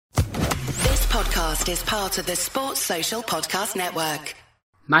podcast is part of the Sports Social Podcast Network.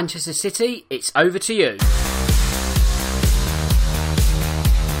 Manchester City, it's over to you.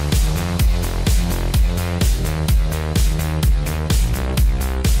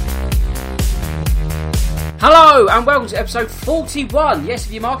 Hello and welcome to episode 41. Yes,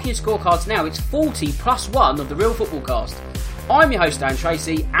 if you're marking your scorecards now, it's 40 plus 1 of the Real Football Cast. I'm your host Dan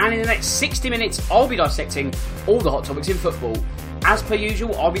Tracy, and in the next 60 minutes I'll be dissecting all the hot topics in football. As per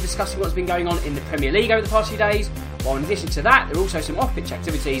usual, I'll be discussing what's been going on in the Premier League over the past few days, while in addition to that, there are also some off-pitch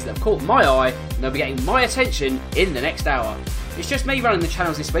activities that have caught my eye and they'll be getting my attention in the next hour. It's just me running the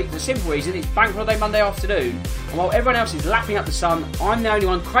channels this week for the simple reason it's Bank Holiday Monday afternoon, and while everyone else is lapping up the sun, I'm the only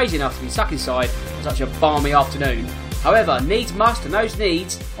one crazy enough to be stuck inside on such a balmy afternoon. However, needs must, and those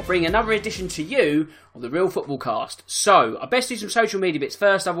needs, I'll bring another edition to you of the Real Football Cast. So, I best do some social media bits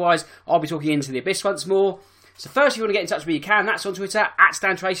first, otherwise I'll be talking into the abyss once more. So first, if you want to get in touch with me, you can. That's on Twitter, at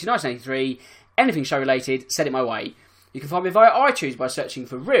StanTracy1983. Anything show related, send it my way. You can find me via iTunes by searching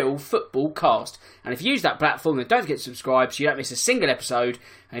for Real Football Cast. And if you use that platform, then don't forget to subscribe so you don't miss a single episode.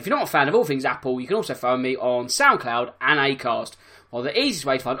 And if you're not a fan of all things Apple, you can also find me on SoundCloud and Acast. While the easiest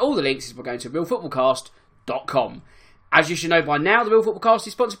way to find all the links is by going to realfootballcast.com. As you should know by now, the Real Football Cast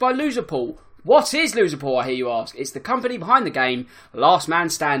is sponsored by Loserpool. What is Loserpool, I hear you ask? It's the company behind the game Last Man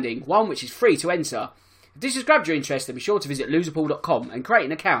Standing, one which is free to enter. If this has grabbed your interest, then be sure to visit loserpool.com and create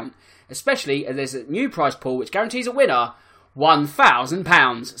an account, especially as there's a new prize pool which guarantees a winner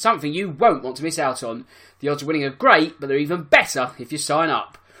 £1,000, something you won't want to miss out on. The odds of winning are great, but they're even better if you sign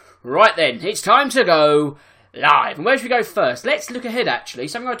up. Right then, it's time to go live. And where should we go first? Let's look ahead actually,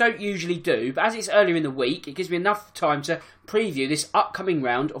 something I don't usually do, but as it's earlier in the week, it gives me enough time to preview this upcoming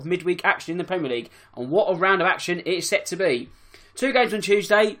round of midweek action in the Premier League, and what a round of action it is set to be. 2 games on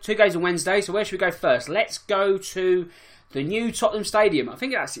Tuesday, 2 games on Wednesday, so where should we go first? Let's go to the new Tottenham Stadium. I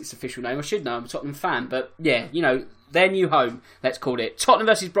think that's its official name. I should know, I'm a Tottenham fan, but yeah, you know, their new home, let's call it. Tottenham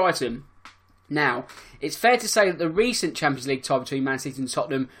versus Brighton. Now, it's fair to say that the recent Champions League tie between Man City and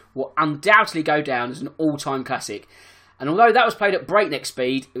Tottenham will undoubtedly go down as an all-time classic. And although that was played at breakneck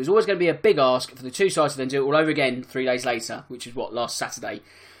speed, it was always going to be a big ask for the two sides to then do it all over again 3 days later, which is last Saturday.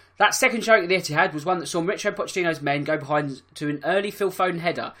 That second showing at the Etihad was one that saw Mauricio Pochettino's men go behind to an early Phil Foden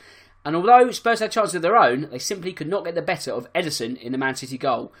header. And although Spurs had chances of their own, they simply could not get the better of Ederson in the Man City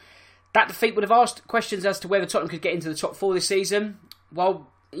goal. That defeat would have asked questions as to whether Tottenham could get into the top 4 this season. While,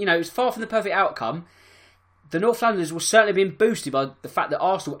 you know, it was far from the perfect outcome, the North Londoners were certainly being boosted by the fact that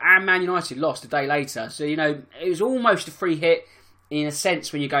Arsenal and Man United lost a day later. So, you know, it was almost a free hit in a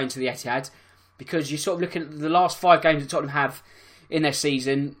sense when you're going to the Etihad, because you're sort of looking at the last 5 games that Tottenham have in their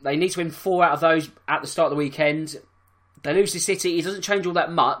season. They need to win 4 out of those at the start of the weekend. They lose to City. It doesn't change all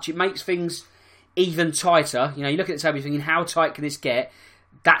that much. It makes things even tighter. You know, you look at the table, you're thinking, how tight can this get?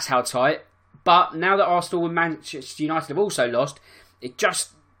 That's how tight. But now that Arsenal and Manchester United have also lost, it just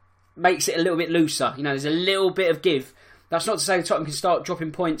makes it a little bit looser. You know, there's a little bit of give. That's not to say that Tottenham can start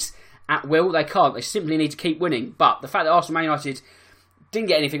dropping points at will. They can't. They simply need to keep winning. But the fact that Arsenal and Man United didn't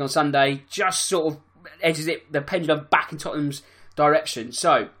get anything on Sunday just sort of edges the pendulum back in Tottenham's direction.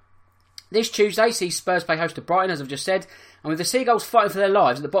 So, this Tuesday sees Spurs play host to Brighton, as I've just said, and with the Seagulls fighting for their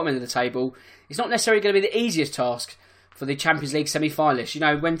lives at the bottom end of the table, it's not necessarily going to be the easiest task for the Champions League semi-finalists. You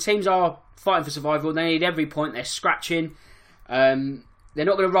know, when teams are fighting for survival, they need every point, they're scratching, they're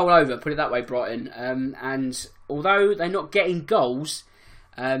not going to roll over, put it that way, Brighton, and although they're not getting goals,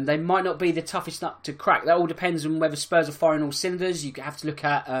 they might not be the toughest nut to crack. That all depends on whether Spurs are firing all cylinders. You have to look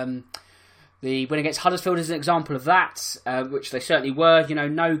at the win against Huddersfield is an example of that, which they certainly were. You know,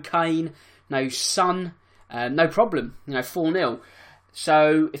 no Kane, no Son, no problem. You know, 4-0.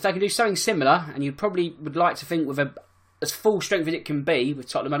 So if they can do something similar, and you probably would like to think with as full strength as it can be with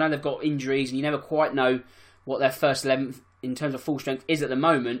Tottenham. I know they've got injuries, and you never quite know what their first 11 in terms of full strength is at the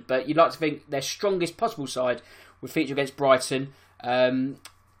moment. But you'd like to think their strongest possible side would feature against Brighton. Then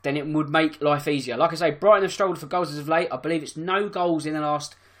it would make life easier. Like I say, Brighton have struggled for goals as of late. I believe it's no goals in the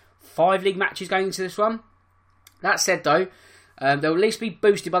last 5 league matches going into this one. That said though, they'll at least be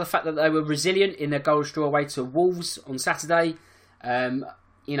boosted by the fact that they were resilient in their goalless draw away to Wolves on Saturday.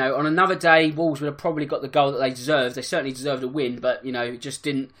 You know, on another day, Wolves would have probably got the goal that they deserved. They certainly deserved a win, but you know, it just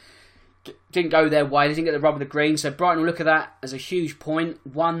didn't go their way. They didn't get the rub of the green. So Brighton will look at that as a huge point.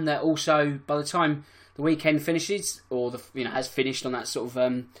 One that also, by the time the weekend finishes, or has finished on that sort of,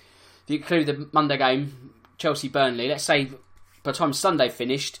 if you include the Monday game, Chelsea-Burnley, let's say by the time Sunday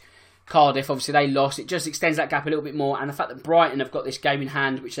finished, Cardiff, obviously they lost. It just extends that gap a little bit more. And the fact that Brighton have got this game in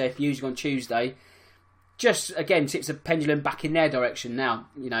hand, which they're using on Tuesday, just, again, tips the pendulum back in their direction now.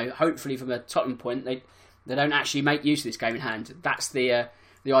 You know, hopefully from a Tottenham point, they don't actually make use of this game in hand. That's the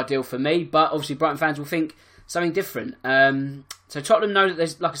the ideal for me, but obviously Brighton fans will think something different. So Tottenham know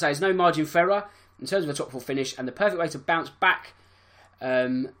that there's no margin for error in terms of a top 4 finish, and the perfect way to bounce back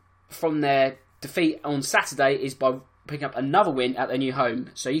from their defeat on Saturday is by picking up another win at their new home.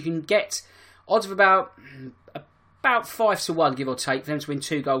 So you can get odds of about 5-1, give or take, for them to win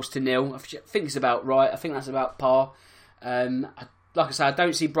 2-0. I think it's about right. I think that's about par. Like I say, I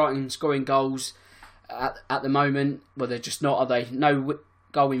don't see Brighton scoring goals at the moment. Well, they're just not, are they? No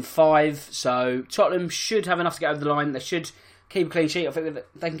goal in 5. So Tottenham should have enough to get over the line. They should keep a clean sheet. I think if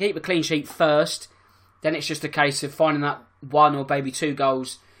they can keep a clean sheet first, then it's just a case of finding that 1 or maybe 2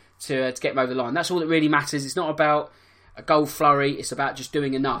 goals to get them over the line. That's all that really matters. It's not about a goal flurry. It's about just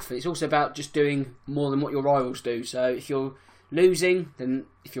doing enough. It's also about just doing more than what your rivals do. So if you're losing, then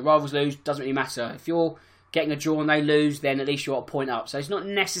if your rivals lose, doesn't really matter. If you're getting a draw and they lose, then at least you're a point up. So it's not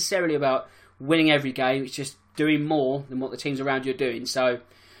necessarily about winning every game. It's just doing more than what the teams around you are doing. So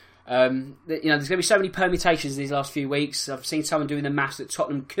there's going to be so many permutations in these last few weeks. I've seen someone doing the maths that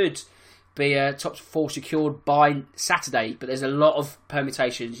Tottenham could be top 4 secured by Saturday, but there's a lot of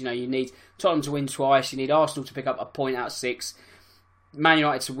permutations. You need Tottenham to win twice, you need Arsenal to pick up a point out of 6, Man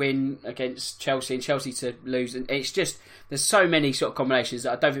United to win against Chelsea and Chelsea to lose, and it's just, there's so many sort of combinations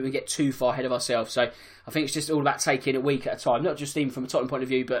that I don't think we get too far ahead of ourselves. So I think it's just all about taking a week at a time, not just even from a Tottenham point of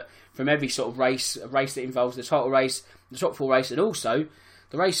view, but from every sort of race, a race that involves the title race, the top 4 race, and also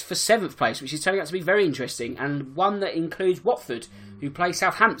the race for 7th place, which is turning out to be very interesting, and one that includes Watford, who play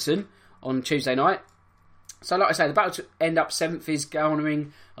Southampton on Tuesday night. So like I say, the battle to end up 7th is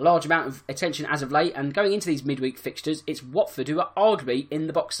garnering a large amount of attention as of late, and going into these midweek fixtures, it's Watford who are arguably in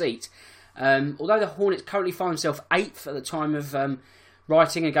the box seat. Although the Hornets currently find themselves 8th at the time of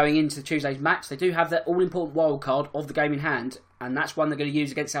writing and going into Tuesday's match, they do have the all-important wild card of the game in hand, and that's one they're going to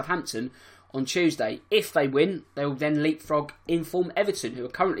use against Southampton on Tuesday. If they win, they will then leapfrog in-form Everton, who are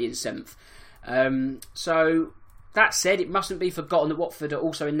currently in 7th. So that said, it mustn't be forgotten that Watford are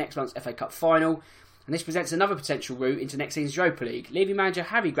also in next month's FA Cup final, and this presents another potential route into next season's Europa League, leaving manager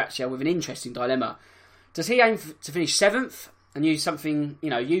Javi Gracia with an interesting dilemma. Does he aim to finish 7th and use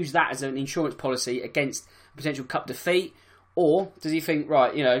that as an insurance policy against a potential cup defeat, or does he think,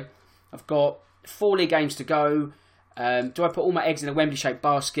 right, I've got 4 league games to go, do I put all my eggs in a Wembley-shaped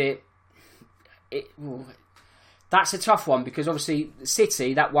basket? That's a tough one, because obviously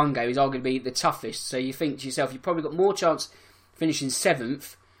City, that one game is arguably the toughest. So you think to yourself, you've probably got more chance finishing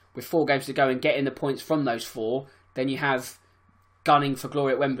 7th with 4 games to go and getting the points from those 4 than you have gunning for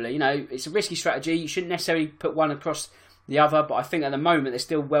glory at Wembley. It's a risky strategy. You shouldn't necessarily put one across the other, but I think at the moment they're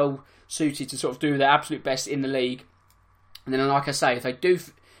still well suited to sort of do their absolute best in the league. And then, like I say, if they do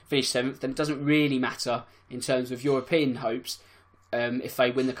finish 7th, then it doesn't really matter in terms of European hopes. If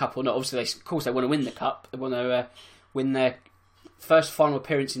they win the cup or not. Obviously, of course, they want to win the cup. They want to win their first final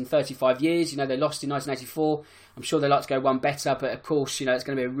appearance in 35 years. They lost in 1984. I'm sure they'd like to go one better, but of course, it's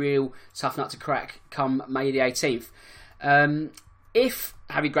going to be a real tough nut to crack come May the 18th. If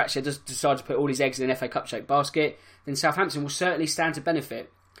Javi Gracia does decide to put all his eggs in an FA Cup-shaped basket, then Southampton will certainly stand to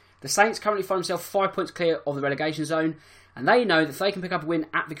benefit. The Saints currently find themselves 5 points clear of the relegation zone, and they know that if they can pick up a win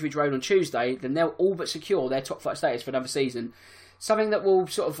at Vicarage Road on Tuesday, then they'll all but secure their top 5 status for another season. Something that will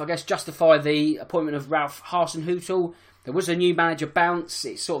sort of, justify the appointment of Ralph Hasenhüttl. There was a new manager bounce.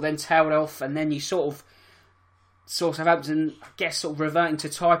 It sort of then tailed off, and then you saw Southampton, sort of reverting to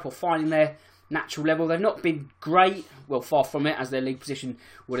type or finding their natural level. They've not been great, well, far from it, as their league position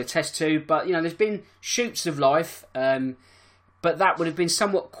would attest to. But, there's been shoots of life, but that would have been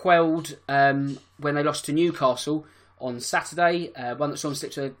somewhat quelled when they lost to Newcastle on Saturday. One that saw them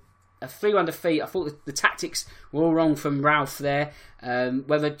slip to a 3-1 defeat. I thought the tactics were all wrong from Ralph there.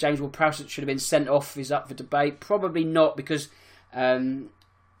 Whether James Ward-Prowse should have been sent off is up for debate. Probably not, because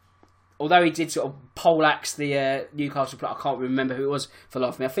although he did sort of poleaxe the Newcastle player, I can't remember who it was for the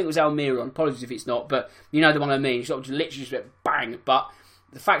life of me. I think it was Almiron. Apologies if it's not, but you know the one I mean. He sort of literally just went bang. But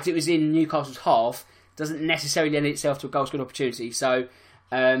the fact it was in Newcastle's half doesn't necessarily lend itself to a goal-scoring opportunity. So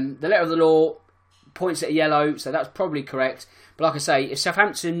the letter of the law points at a yellow, so that's probably correct. But like I say, if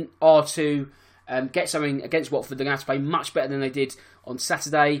Southampton are to get something against Watford, they're going to have to play much better than they did on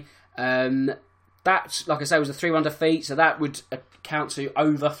Saturday. That, like I say, was a 3-1 defeat, so that would account to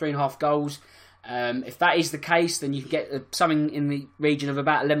over 3.5 goals. If that is the case, then you can get something in the region of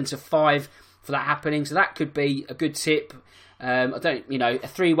about 11-5 for that happening. So that could be a good tip. A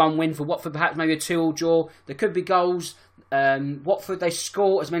 3-1 win for Watford, perhaps maybe a 2-2 draw. There could be goals. Watford, they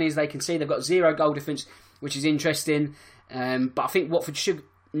score as many as they can see. They've got 0 goal difference, which is interesting. But I think Watford should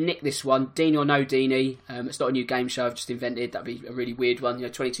nick this one, Dini or no Dini. It's not a new game show I've just invented. That'd be a really weird one.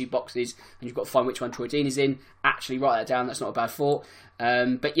 22 boxes and you've got to find which one Troy Dini's in. Actually write that down, that's not a bad thought.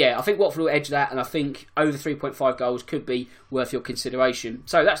 But yeah, I think Watford will edge that, and I think over 3.5 goals could be worth your consideration.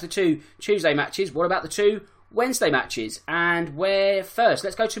 So that's the 2 Tuesday matches. What about the 2 Wednesday matches? And where first?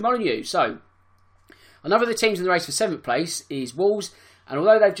 Let's go to Molineux. So another of the teams in the race for 7th place is Wolves, and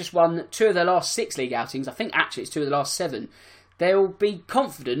although they've just won 2 of their last 6 league outings, I think actually it's 2 of the last 7, they'll be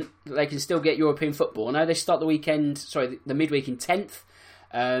confident that they can still get European football. I know they start the midweek in 10th,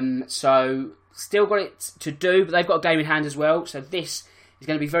 so still got it to do, but they've got a game in hand as well, so this is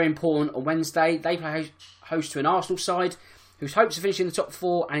going to be very important on Wednesday. They play host to an Arsenal side whose hopes of finishing in the top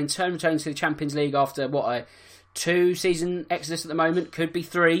 4 and in turn returning to the Champions League after, a 2-season exodus at the moment, could be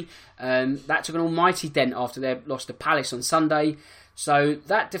 3. That took an almighty dent after their loss to Palace on Sunday. So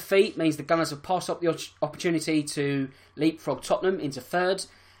that defeat means the Gunners have passed up the opportunity to leapfrog Tottenham into 3rd.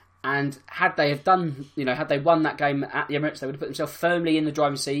 And had they won that game at the Emirates, they would have put themselves firmly in the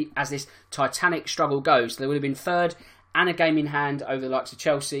driving seat as this titanic struggle goes. So they would have been 3rd and a game in hand over the likes of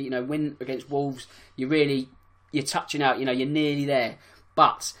Chelsea. Win against Wolves, you're touching out. You're nearly there.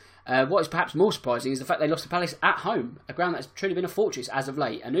 But what is perhaps more surprising is the fact they lost to Palace at home, a ground that has truly been a fortress as of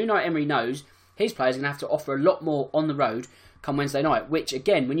late. And Unai Emery knows his players are going to have to offer a lot more on the road come Wednesday night, which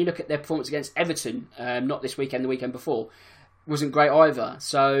again, when you look at their performance against Everton, not this weekend, the weekend before, wasn't great either.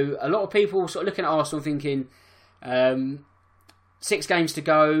 So a lot of people sort of looking at Arsenal thinking 6 games to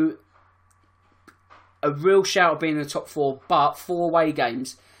go, a real shout of being in the top 4, but 4 away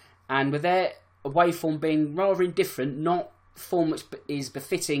games, and with their away form being rather indifferent, not form which is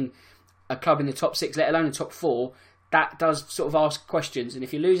befitting a club in the top 6, let alone the top 4, that does sort of ask questions. And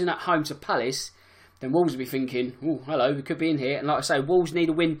if you're losing at home to Palace, then Wolves will be thinking, oh, hello, we could be in here. And like I say, Wolves need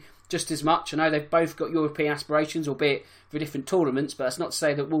a win just as much. I know they've both got European aspirations, albeit for different tournaments, but that's not to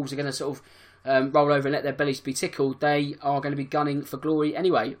say that Wolves are going to sort of roll over and let their bellies be tickled. They are going to be gunning for glory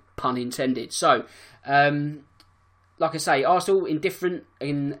anyway, pun intended. So, like I say, Arsenal indifferent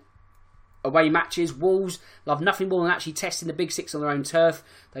in away matches. Wolves love nothing more than actually testing the big 6 on their own turf.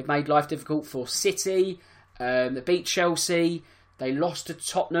 They've made life difficult for City. They beat Chelsea. They lost to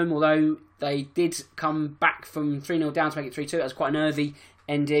Tottenham, although they did come back from 3-0 down to make it 3-2. That was quite an earthy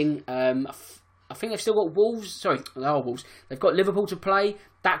ending. I think they've still got Wolves. Sorry, they are Wolves. They've got Liverpool to play.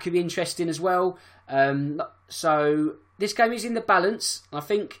 That could be interesting as well. So this game is in the balance. I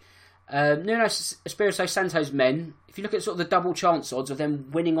think Nuno Espirito Santo's men, if you look at sort of the double chance odds of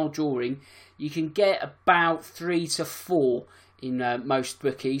them winning or drawing, you can get about 3 to 4 in most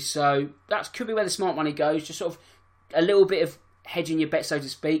bookies. So that could be where the smart money goes. Just sort of a little bit of hedging your bet, so to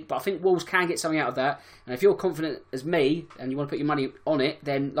speak. But I think Wolves can get something out of that. And if you're confident as me and you want to put your money on it,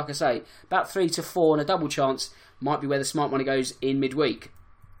 then like I say, about 3 to 4 and a double chance might be where the smart money goes in midweek.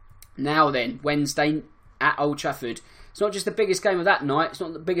 Now then, Wednesday at Old Trafford. It's not just the biggest game of that night. It's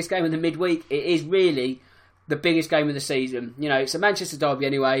not the biggest game of the midweek. It is really the biggest game of the season. It's a Manchester derby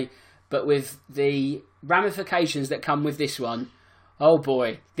anyway, but with the ramifications that come with this one, oh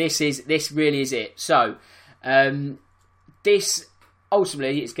boy, this really is it. So, this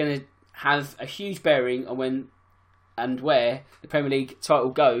ultimately is going to have a huge bearing on when and where the Premier League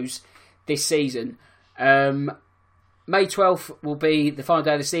title goes this season. May 12th will be the final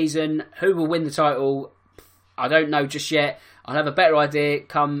day of the season. Who will win the title? I don't know just yet. I'll have a better idea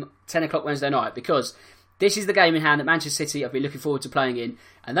come 10 o'clock Wednesday night, because this is the game in hand that Manchester City have been looking forward to playing in,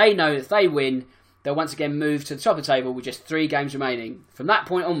 and they know that if they win, they'll once again move to the top of the table with just 3 games remaining. From that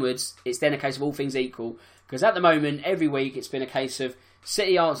point onwards, it's then a case of all things equal, because at the moment, every week, it's been a case of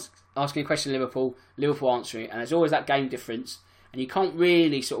City asking a question to Liverpool answering it, and there's always that game difference, and you can't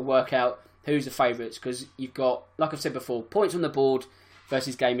really sort of work out who's the favourites, because you've got, like I've said before, points on the board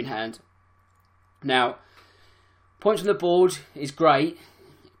versus game in hand. Now, points on the board is great,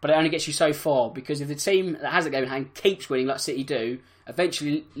 but it only gets you so far, because if the team that has a game in hand keeps winning like City do,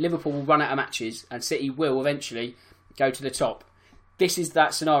 eventually Liverpool will run out of matches and City will eventually go to the top. This is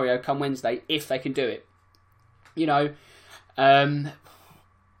that scenario come Wednesday, if they can do it.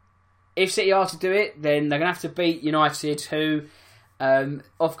 If City are to do it, then they're going to have to beat United, who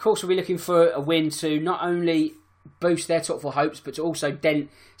of course will be looking for a win to not only boost their top 4 hopes, but to also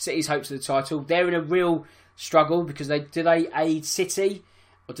dent City's hopes of the title. They're in a real struggle, because do they aid City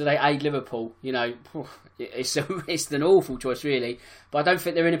or do they aid Liverpool? It's an awful choice, really. But I don't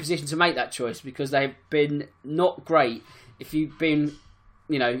think they're in a position to make that choice, because they've been not great. If you're being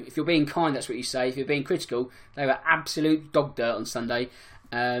kind, that's what you say. If you're being critical, they were absolute dog dirt on Sunday.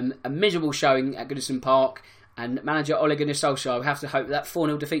 A miserable showing at Goodison Park, and manager Ole Gunnar Solskjaer will have to hope that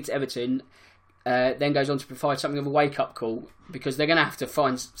 4-0 defeat to Everton then goes on to provide something of a wake-up call, because they're going to have to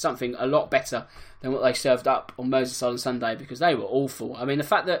find something a lot better than what they served up on Merseyside on Sunday, because they were awful. I mean, the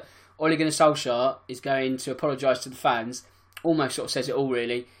fact that Ole Gunnar Solskjaer is going to apologise to the fans almost sort of says it all,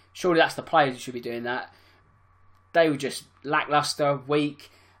 really. Surely that's the players who should be doing that. They were just lacklustre, weak.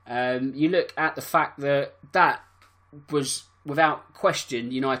 You look at the fact that that was, without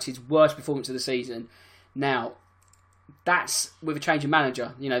question, United's worst performance of the season. Now, that's with a change of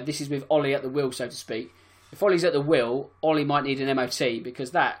manager. This is with Ollie at the wheel, so to speak. If Ollie's at the wheel, Ollie might need an MOT,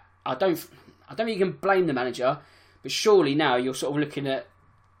 because that, I don't think you can blame the manager, but surely now you're sort of looking at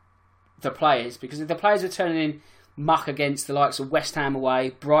the players, because if the players are turning in muck against the likes of West Ham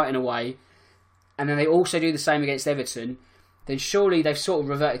away, Brighton away, and then they also do the same against Everton, then surely they've sort of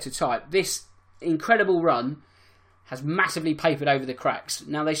reverted to type. This incredible run has massively papered over the cracks.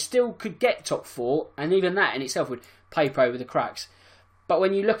 Now, they still could get top four, and even that in itself would paper over the cracks. But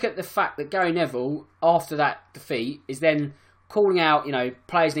when you look at the fact that Gary Neville, after that defeat, is then calling out,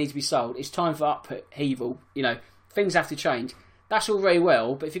 players need to be sold, it's time for upheaval, things have to change. That's all very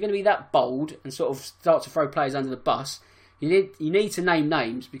well, but if you're going to be that bold and sort of start to throw players under the bus, you need to name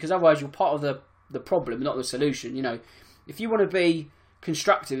names, because otherwise you're part of the problem, not the solution. If you want to be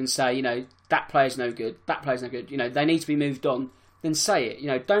constructive and say, that player's no good, they need to be moved on, then say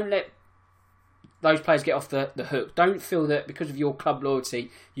it. Don't let those players get off the hook. Don't feel that because of your club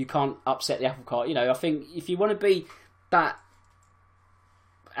loyalty you can't upset the apple cart. I think if you want to be that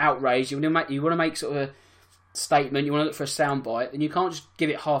outraged, you want to make sort of a statement, you want to look for a soundbite, then you can't just give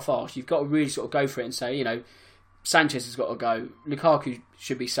it half-assed. You've got to really sort of go for it and say, Sanchez has got to go, Lukaku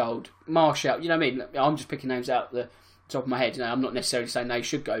should be sold, Martial, what I mean? I'm just picking names out the top of my head. I'm not necessarily saying they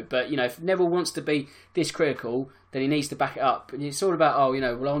should go, but if Neville wants to be this critical, then he needs to back it up. And it's all about,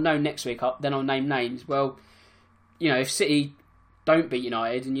 I'll know next week, then I'll name names. Well, if City don't beat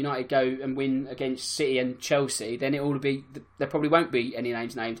United and United go and win against City and Chelsea, then it will be, there probably won't be any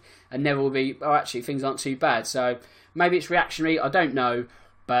names named, and Neville will be, actually things aren't too bad. So maybe it's reactionary, I don't know,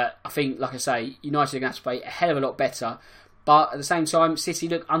 but I think, like I say, United are going to have to play a hell of a lot better. But at the same time, City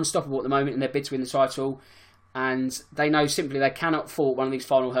look unstoppable at the moment in their bid to win the title, and they know simply they cannot fault one of these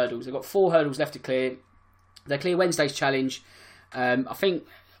final hurdles. They've got 4 hurdles left to clear. They clear Wednesday's challenge. I think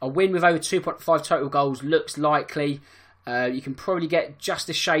a win with over 2.5 total goals looks likely. You can probably get just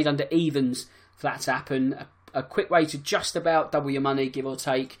a shade under evens for that to happen. A quick way to just about double your money, give or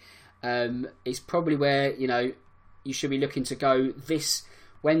take, is probably where you should be looking to go this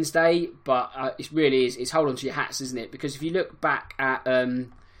Wednesday. But it really is, it's hold on to your hats, isn't it? Because if you look back at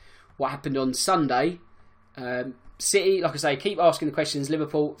what happened on Sunday, City, like I say, keep asking the questions.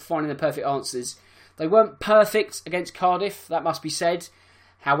 Liverpool finding the perfect answers. They weren't perfect against Cardiff, that must be said.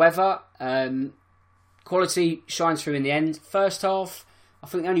 However, quality shines through in the end. First half, I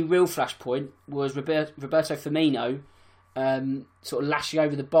think the only real flashpoint was Roberto Firmino sort of lashing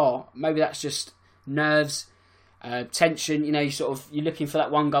over the bar. Maybe that's just nerves, tension. You're looking for that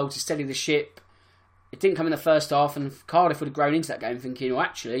one goal to steady the ship. It didn't come in the first half, and Cardiff would have grown into that game thinking, well,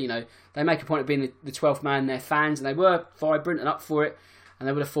 actually, they make a point of being the 12th man, their fans, and they were vibrant and up for it. And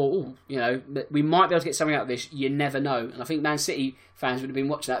they would have thought, we might be able to get something out of this. You never know. And I think Man City fans would have been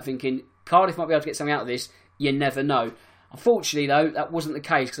watching that thinking, Cardiff might be able to get something out of this. You never know. Unfortunately, though, that wasn't the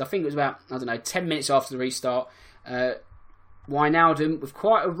case, because I think it was about, 10 minutes after the restart, Wijnaldum, with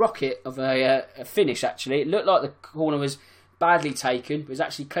quite a rocket of a finish, actually. It looked like the corner was badly taken, but it was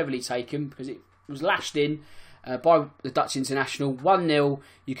actually cleverly taken, because it was lashed in by the Dutch international. 1-0.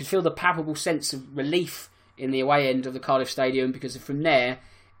 You could feel the palpable sense of relief in the away end of the Cardiff Stadium, because from there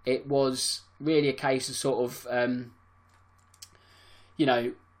it was really a case of sort of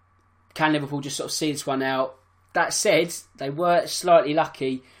can Liverpool just sort of see this one out? That said, they were slightly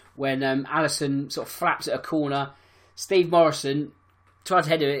lucky when Alisson sort of flaps at a corner. Steve Morrison tried to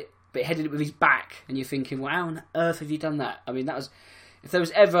head it, but headed it with his back, and you're thinking, well, how on earth have you done that? I mean, that was, if there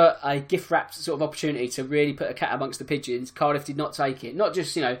was ever a gift-wrapped sort of opportunity to really put a cat amongst the pigeons, Cardiff did not take it. Not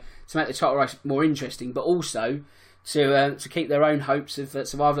just, to make the title race more interesting, but also to keep their own hopes of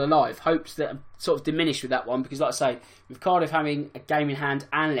survival alive. Hopes that are sort of diminished with that one, because like I say, with Cardiff having a game in hand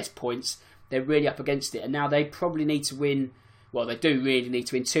and less points, they're really up against it. And now they probably need to win, well, they do really need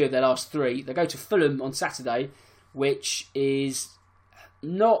to win 2 of their last 3. They go to Fulham on Saturday, which is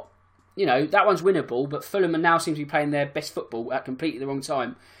not, that one's winnable, but Fulham now seem to be playing their best football at completely the wrong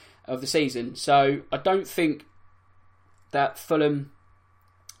time of the season. So I don't think that Fulham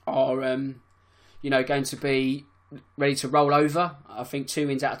are, going to be ready to roll over. I think 2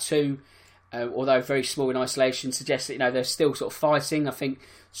 wins out of 2, although very small in isolation, suggests that they're still sort of fighting. I think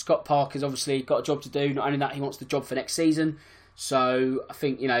Scott Parker's obviously got a job to do. Not only that, he wants the job for next season. So I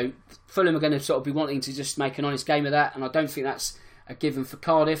think, Fulham are going to sort of be wanting to just make an honest game of that, and I don't think that's a given for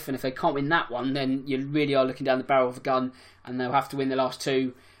Cardiff. And if they can't win that one, then you really are looking down the barrel of a gun, and they'll have to win the last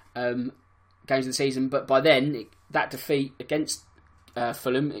two games of the season. But by then, that defeat against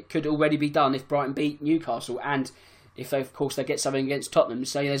Fulham, it could already be done if Brighton beat Newcastle, and if they, of course, they get something against Tottenham.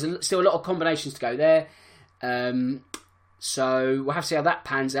 So there's still a lot of combinations to go there. So we'll have to see how that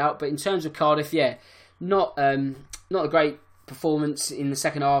pans out. But in terms of Cardiff, not a great performance in the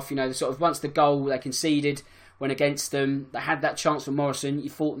second half. The sort of once the goal they conceded went against them, they had that chance from Morrison. You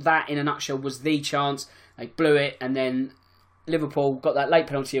thought that, in a nutshell, was the chance. They blew it, and then Liverpool got that late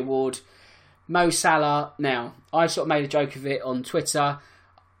penalty award. Mo Salah. Now, I sort of made a joke of it on Twitter,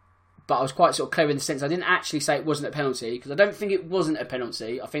 but I was quite sort of clever in the sense I didn't actually say it wasn't a penalty, because I don't think it wasn't a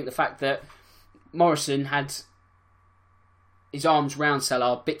penalty. I think the fact that Morrison had his arms round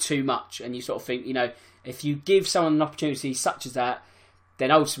Salah a bit too much, and you sort of think, if you give someone an opportunity such as that, then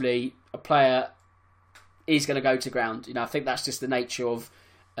ultimately a player is going to go to ground. I think that's just the nature of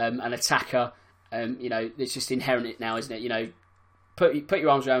an attacker. It's just inherent now, isn't it? Put your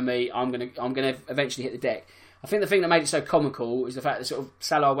arms around me. I'm gonna eventually hit the deck. I think the thing that made it so comical is the fact that sort of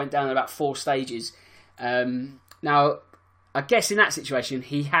Salah went down in about 4 stages. Now, I guess in that situation,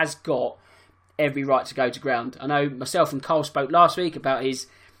 he has got every right to go to ground. I know myself and Carl spoke last week about his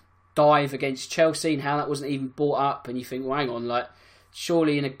dive against Chelsea and how that wasn't even brought up, and you think, well, hang on,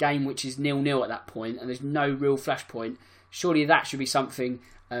 surely in a game which is 0-0 at that point and there's no real flashpoint, surely that should be something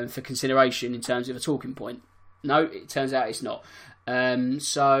for consideration in terms of a talking point. No, it turns out it's not.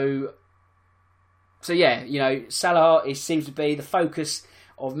 So yeah, Salah seems to be the focus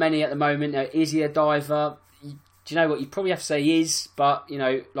of many at the moment. Now, is he a diver? Do you know what? You probably have to say he is, but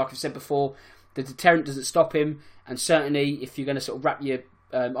like I've said before, the deterrent doesn't stop him, and certainly if you're going to sort of wrap your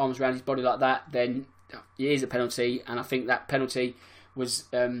arms around his body like that, then it is a penalty. And I think that penalty was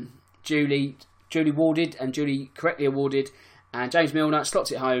duly awarded and duly correctly awarded. And James Milner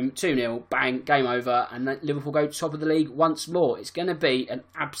slots it home, 2-0, bang, game over, and then Liverpool go top of the league once more. It's going to be an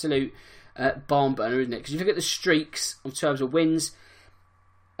absolute barn burner, isn't it? Because if you look at the streaks in terms of wins,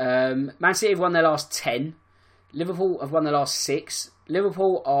 Man City have won their last 10, Liverpool have won their last 6,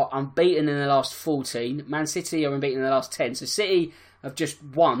 Liverpool are unbeaten in their last 14, Man City are unbeaten in their last 10, so City have just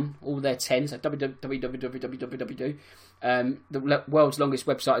won all their 10, so www, the world's longest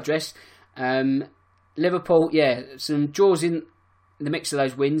website address. Liverpool, some draws in the mix of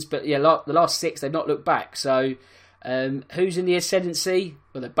those wins, but the last 6 they've not looked back. So who's in the ascendancy?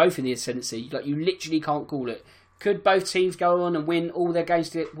 Well, they're both in the ascendancy. You literally can't call it. Could both teams go on and win all their games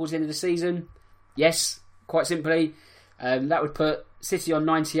towards the end of the season? Yes, quite simply. That would put City on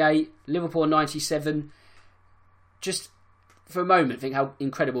 98, Liverpool on 97. Just for a moment, think how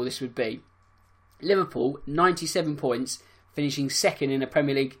incredible this would be. Liverpool, 97 points, finishing second in a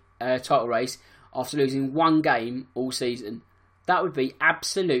Premier League title race after losing 1 game all season. That would be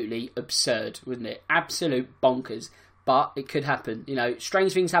absolutely absurd, wouldn't it? Absolute bonkers. But it could happen.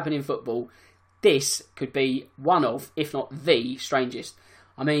 Strange things happen in football. This could be one of, if not the strangest.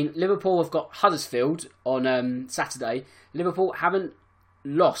 I mean, Liverpool have got Huddersfield on Saturday. Liverpool haven't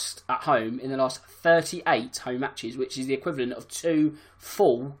lost at home in the last 38 home matches, which is the equivalent of 2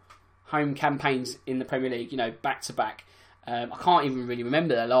 full home campaigns in the Premier League, back to back. I can't even really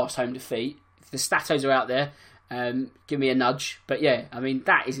remember their last home defeat. If the statos are out there, give me a nudge. But yeah, I mean,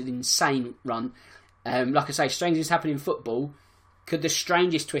 that is an insane run. Like I say, strange things happen in football. Could the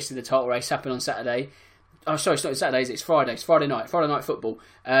strangest twist of the title race happen on Saturday? Oh, sorry, it's not Saturday, it's Friday. It's Friday night football.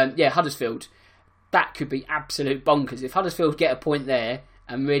 Huddersfield. That could be absolute bonkers. If Huddersfield get a point there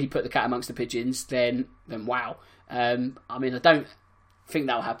and really put the cat amongst the pigeons, then wow. I mean, I don't think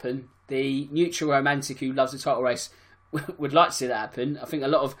that'll happen. The neutral romantic who loves the title race would like to see that happen. I think a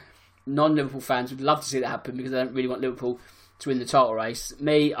lot of non-Liverpool fans would love to see that happen because they don't really want Liverpool to win the title race.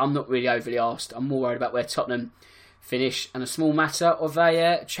 Me, I'm not really overly arsed. I'm more worried about where Tottenham finish and a small matter of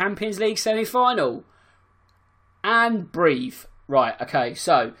a Champions League semi-final. And breathe. Right, okay,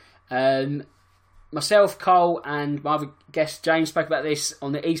 so myself, Cole, and my other guest James spoke about this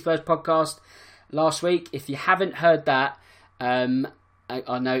on the eSpurs podcast last week. If you haven't heard that, I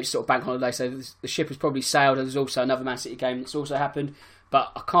know it's sort of bank holiday, so the ship has probably sailed. There's also another Man City game that's also happened,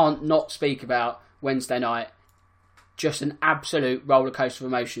 but I can't not speak about Wednesday night. Just an absolute rollercoaster of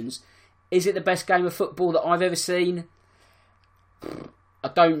emotions. Is it the best game of football that I've ever seen? I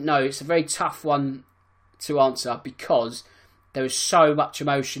don't know. It's a very tough one to answer because there was so much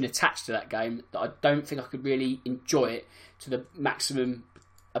emotion attached to that game that I don't think I could really enjoy it to the maximum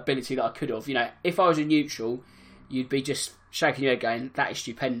ability that I could have. If I was a neutral, you'd be just shaking your head going, that is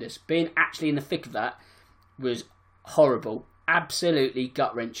stupendous. Being actually in the thick of that was horrible. absolutely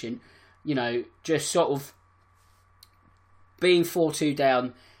gut-wrenching. You know, just sort of being 4-2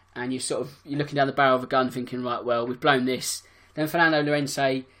 down, and you're looking down the barrel of a gun thinking, right, well, we've blown this. Then Fernando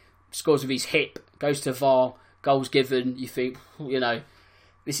Llorente scores with his hip, goes to VAR, goals given. You think, you know,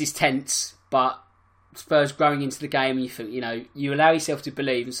 this is tense, but Spurs growing into the game, and you think, you know, you allow yourself to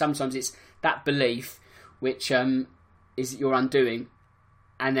believe, and sometimes it's that belief which is your undoing.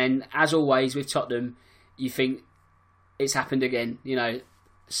 And then, as always with Tottenham, you think it's happened again. You know,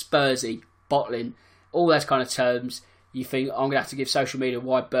 Spursy, bottling, all those kind of terms. You think, I'm going to have to give social media a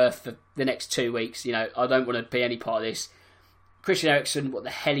wide berth for the next 2 weeks. You know, I don't want to be any part of this. Christian Eriksen, what the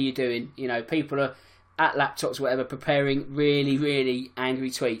hell are you doing? You know, people are at laptops or whatever preparing really, really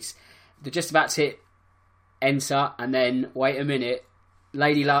angry tweets. They're just about to hit enter, and then, wait a minute,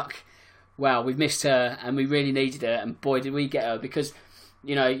 Lady Luck, wow, we've missed her and we really needed her, and boy did we get her. Because,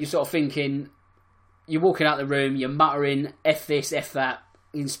 you know, you're sort of thinking, you're walking out the room, you're muttering F this, F that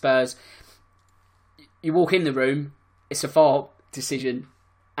in Spurs. You walk in the room, it's a VAR decision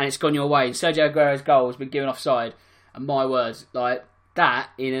and it's gone your way. Sergio Aguero's goal has been given offside, and my words, like that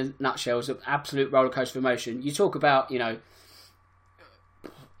in a nutshell is an absolute rollercoaster of emotion. You talk about, you know,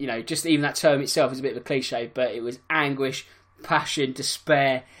 just even that term itself is a bit of a cliche, but it was anguish, passion,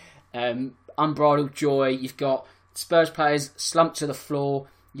 despair, unbridled joy. You've got Spurs players slumped to the floor.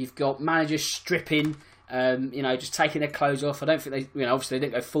 You've got managers stripping, just taking their clothes off. I don't think they, obviously they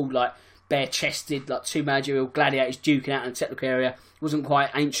didn't go full like bare-chested, like two managerial gladiators duking out in the technical area. It wasn't quite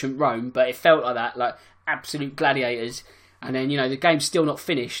ancient Rome, but it felt like that, like absolute gladiators. And then, the game's still not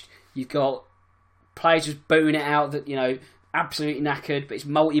finished. You've got players just booting it out that, absolutely knackered, but it's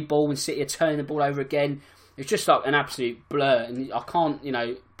multi-ball and City are turning the ball over again. It's just like an absolute blur, and I can't,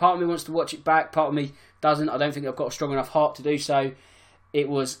 part of me wants to watch it back, part of me doesn't. I don't think I've got a strong enough heart to do so. It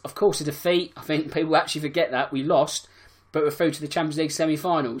was, of course, a defeat. I think people actually forget that. We lost, but we're through to the Champions League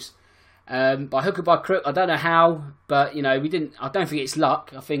semi-finals. By hook or by crook, I don't know how, but, we didn't. I don't think it's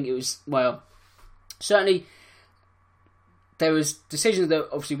luck. I think it was, certainly there was decisions that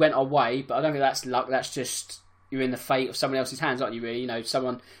obviously went our way, but I don't think that's luck. That's just, you're in the fate of someone else's hands, aren't you, really?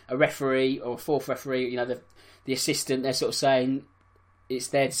 A referee or a fourth referee, the assistant, they're sort of saying it's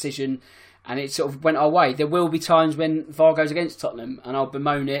their decision, and it sort of went our way. There will be times when VAR goes against Tottenham, and I'll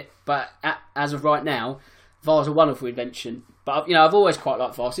bemoan it, but as of right now, VAR's a wonderful invention. But, I've always quite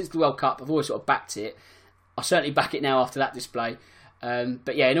liked VAR. Since the World Cup, I've always sort of backed it. I certainly back it now after that display.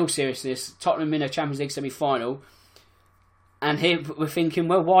 But yeah, in all seriousness, Tottenham in a Champions League semi-final, and here we're thinking,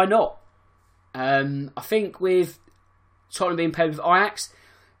 well, why not? I think with Tottenham being paired with Ajax,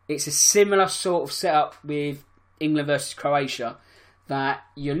 it's a similar sort of setup with England versus Croatia, that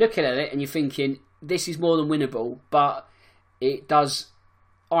you're looking at it and you're thinking, this is more than winnable, but it does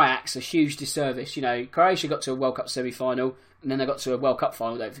Ajax a huge disservice. Croatia got to a World Cup semi-final, and then they got to a World Cup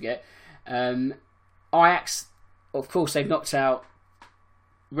final, don't forget. Ajax, of course, they've knocked out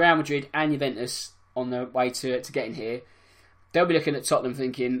Real Madrid and Juventus on their way to getting here. They'll be looking at Tottenham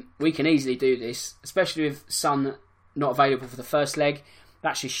thinking, we can easily do this, especially with Son not available for the first leg.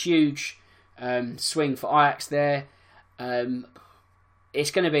 That's a huge swing for Ajax there.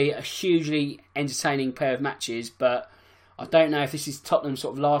 It's going to be a hugely entertaining pair of matches, but I don't know if this is Tottenham's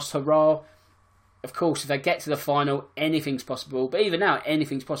sort of last hurrah. Of course, if they get to the final, anything's possible. But even now,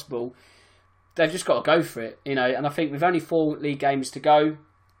 anything's possible. They've just got to go for it, And I think with only 4 league games to go,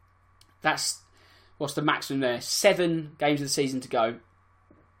 that's what's the maximum there? 7 games of the season to go.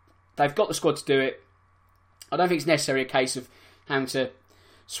 They've got the squad to do it. I don't think it's necessarily a case of having to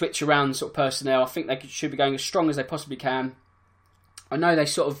switch around sort of personnel. I think they should be going as strong as they possibly can. I know they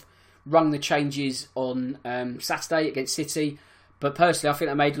sort of rung the changes on Saturday against City, but personally I think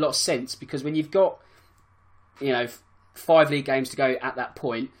that made a lot of sense, because when you've got 5 league games to go at that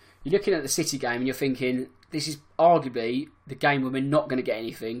point, you're looking at the City game and you're thinking, this is arguably the game where we're not going to get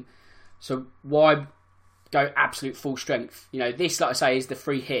anything, so why go absolute full strength? This, like I say, is the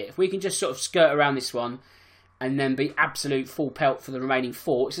free hit. If we can just sort of skirt around this one and then be absolute full pelt for the remaining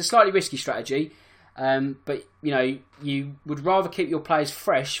 4, it's a slightly risky strategy. But you would rather keep your players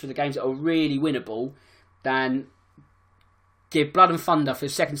fresh for the games that are really winnable than give blood and thunder for the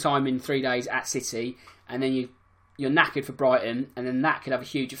second time in 3 days at City, and then you're knackered for Brighton, and then that could have a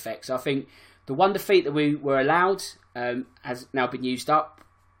huge effect. So I think the one defeat that we were allowed has now been used up.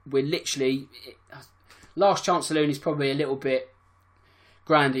 We're literally, last chance saloon is probably a little bit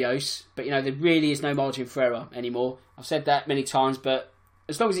grandiose, but there really is no margin for error anymore. I've said that many times, but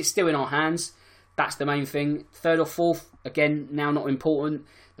as long as it's still in our hands, that's the main thing. 3rd or 4th, again, now not important.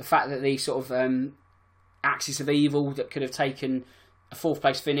 The fact that the sort of axis of evil that could have taken a 4th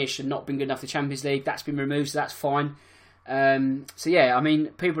place finish and not been good enough for the Champions League, that's been removed, so that's fine. So yeah, I mean,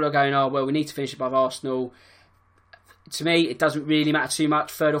 people are going, oh well, we need to finish above Arsenal. To me, it doesn't really matter too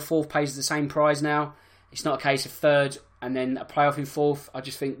much. Third or fourth pays the same prize now. It's not a case of third and then a playoff in fourth. I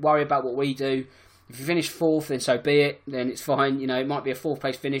just think worry about what we do. If you finish fourth, then so be it. Then it's fine. You know, it might be a fourth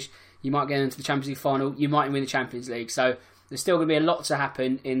place finish. You might get into the Champions League final. You might win the Champions League. So there's still going to be a lot to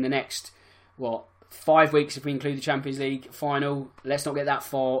happen in the next 5 weeks if we include the Champions League final. Let's not get that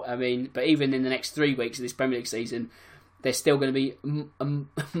far. I mean, but even in the next 3 weeks of this Premier League season, there's still going to be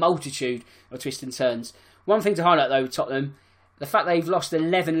a multitude of twists and turns. One thing to highlight though, Tottenham, the fact they've lost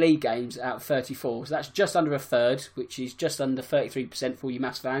 11 league games out of 34, so that's just under a third, which is just under 33% for all you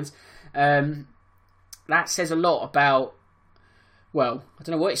maths fans. That says a lot about, well, I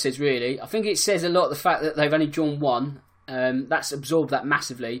don't know what it says really. I think it says a lot the fact that they've only drawn one. That's absorbed that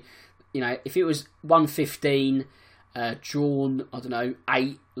massively. You know, if it was 115, drawn,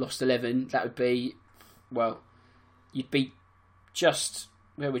 8, lost 11, that would be, well, you'd be just,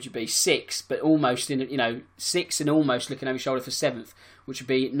 where would you be? 6, but almost in, 6 and almost looking over your shoulder for 7th, which would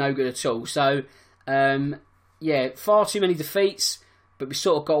be no good at all. So, far too many defeats, but we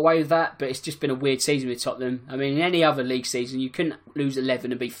sort of got away with that. But it's just been a weird season with Tottenham. I mean, in any other league season, you couldn't lose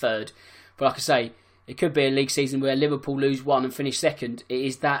 11 and be third. But like I say, it could be a league season where Liverpool lose 1 and finish second. It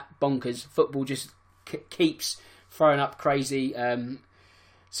is that bonkers. Football just keeps throwing up crazy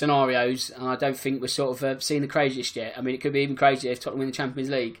scenarios, and I don't think we're sort of seeing the craziest yet. I mean, it could be even crazier if Tottenham win the Champions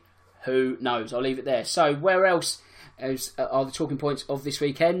League. Who knows? I'll leave it there. So, where else are the talking points of this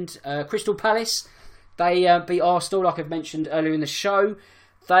weekend? Crystal Palace, they beat Arsenal, like I've mentioned earlier in the show.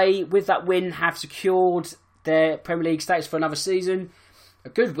 They, with that win, have secured their Premier League status for another season. A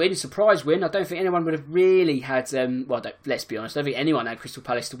good win, surprise win. I don't think anyone would have really had, let's be honest, I don't think anyone had Crystal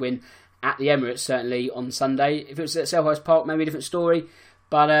Palace to win at the Emirates, certainly on Sunday. If it was at Selhurst Park, maybe a different story.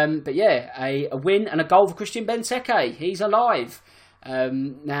 But yeah, a win and a goal for Christian Benteke. He's alive.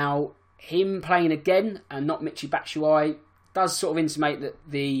 Now, him playing again and not Michy Batshuayi does sort of intimate that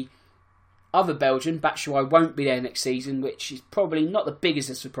the other Belgian, Batshuayi, won't be there next season, which is probably not the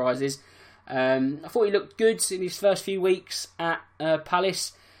biggest of surprises. I thought he looked good in his first few weeks at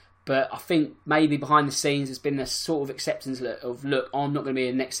Palace, but I think maybe behind the scenes there's been a sort of acceptance of, look, I'm not going to be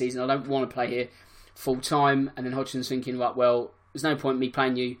here next season. I don't want to play here full time. And then Hodgson's thinking, right, well, there's no point in me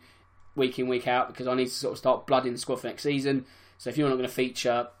playing you week in, week out, because I need to sort of start blooding the squad for next season. So if you're not going to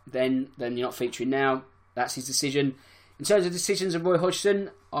feature, then you're not featuring now. That's his decision. In terms of decisions of Roy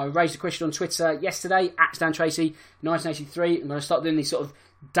Hodgson, I raised a question on Twitter yesterday, @StanTracy1983. I'm going to start doing these sort of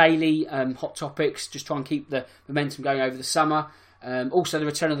daily hot topics, just try and keep the momentum going over the summer. Also, the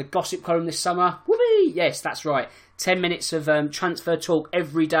return of the gossip column this summer. Whoopee! Yes, that's right. 10 minutes of transfer talk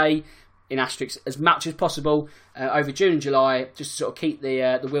every day, in asterisks, as much as possible over June and July, just to sort of keep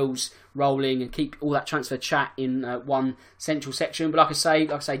the wheels rolling and keep all that transfer chat in one central section. But like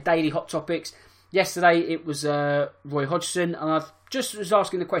I say, daily hot topics. Yesterday it was Roy Hodgson, and I just was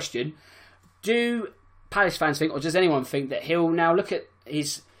asking the question: do Palace fans think, or does anyone think, that he'll now look at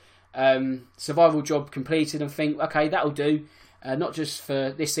his survival job completed and think, okay, that'll do, not just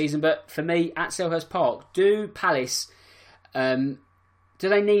for this season, but for me at Selhurst Park? Do Palace, do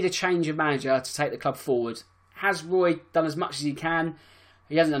they need a change of manager to take the club forward? Has Roy done as much as he can?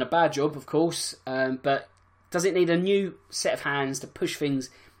 He hasn't done a bad job, of course, but does it need a new set of hands to push things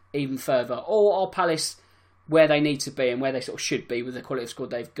even further? Or are Palace where they need to be and where they sort of should be with the quality of squad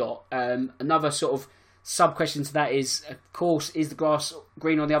they've got? Another sort of sub-question to that is, of course, is the grass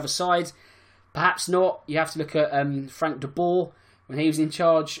green on the other side? Perhaps not. You have to look at Frank de Boer. When he was in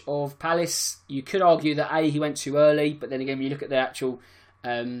charge of Palace, you could argue that he went too early, but then again, when you look at the actual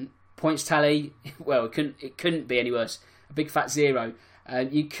points tally, well, it couldn't be any worse. A big fat 0.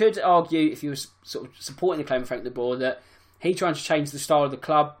 You could argue, if you were sort of supporting the claim of Frank de Boer, that he tried to change the style of the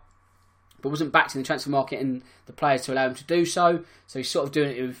club, but wasn't backed in the transfer market and the players to allow him to do so. So he's sort of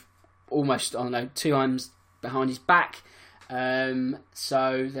doing it with almost, 2 arms behind his back.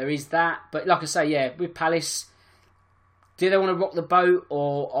 So there is that. But like I say, yeah, with Palace, do they want to rock the boat,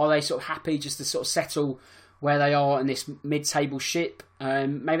 or are they sort of happy just to sort of settle where they are in this mid-table ship?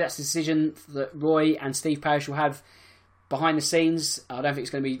 Maybe that's the decision that Roy and Steve Parish will have behind the scenes. I don't think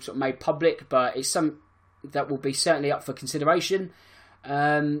it's going to be sort of made public, but it's some that will be certainly up for consideration.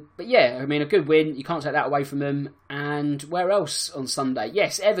 But yeah, I mean, a good win. You can't take that away from them. And where else on Sunday?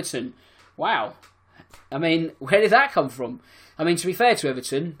 Yes, Everton. Wow. I mean, where did that come from? I mean, to be fair to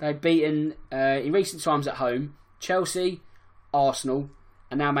Everton, they've beaten, in recent times at home, Chelsea, Arsenal,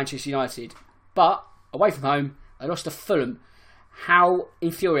 and now Manchester United. But away from home, they lost to Fulham. How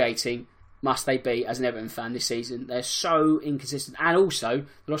infuriating must they beat as an Everton fan this season. They're so inconsistent. And also,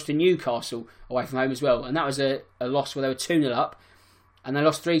 they lost to Newcastle away from home as well. And that was a loss where they were 2-0 up and they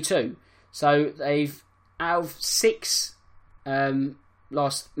lost 3-2. So they've, out of 6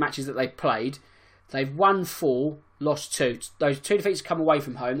 last matches that they've played, they've won 4, lost 2. Those 2 defeats come away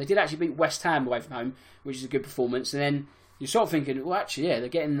from home. They did actually beat West Ham away from home, which is a good performance. And then you're sort of thinking, well, actually, yeah,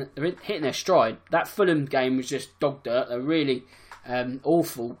 they're hitting their stride. That Fulham game was just dog dirt. They're really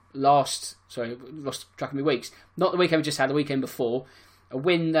awful. Lost track of my weeks. Not the weekend we just had, the weekend before. A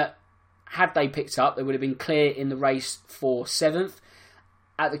win that, had they picked up, they would have been clear in the race for 7th.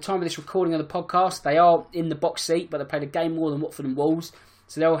 At the time of this recording of the podcast, they are in the box seat, but they played a game more than Watford and Wolves.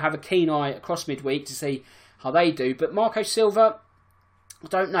 So they'll have a keen eye across midweek to see how they do. But Marco Silva, I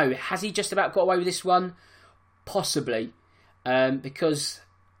don't know. Has he just about got away with this one? Possibly. Because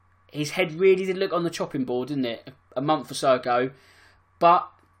his head really did look on the chopping board, didn't it? A month or so ago. But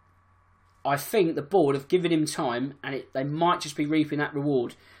I think the board have given him time and they might just be reaping that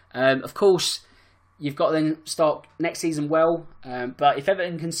reward. Of course, you've got to then start next season well. But if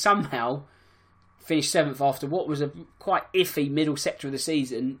Everton can somehow finish 7th after what was a quite iffy middle sector of the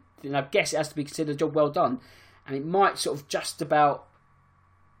season, then I guess it has to be considered a job well done. And it might sort of just about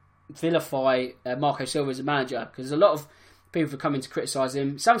vilify Marco Silva as a manager, because there's a lot of people are coming to criticise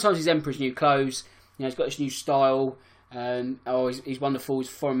him. Sometimes he's emperor's new clothes. He's got this new style. He's wonderful. He's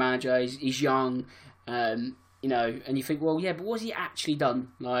a foreign manager. He's young. And you think, well, yeah, but what's he actually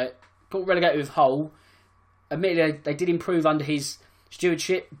done? Like, got relegated with Hull. Admittedly, they did improve under his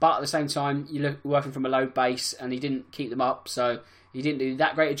stewardship, but at the same time, you're working from a low base, and he didn't keep them up, so he didn't do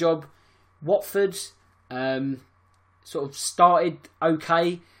that great a job. Watford sort of started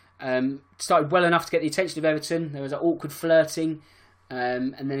okay. Started well enough to get the attention of Everton. There was an awkward flirting,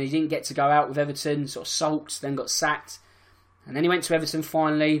 and then he didn't get to go out with Everton, sort of sulked, then got sacked. And then he went to Everton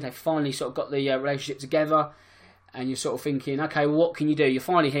finally. They finally sort of got the relationship together, and you're sort of thinking, okay, well, what can you do? You're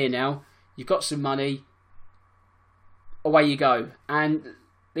finally here now. You've got some money. Away you go. And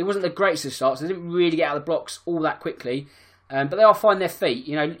it wasn't the greatest of starts. They didn't really get out of the blocks all that quickly, but they are finding their feet.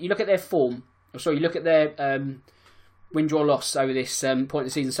 You look at their form. You look at their win-draw loss over this point of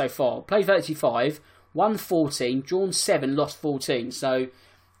the season so far. Played 35, won 14, drawn 7, lost 14. So,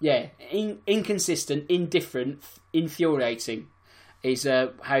 yeah, inconsistent, indifferent, infuriating is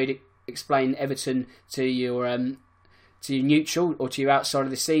how you'd explain Everton to your neutral or to your outside of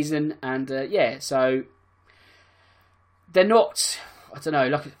the season. And, so they're not, I don't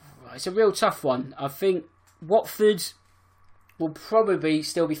know, it's a real tough one. I think Watford will probably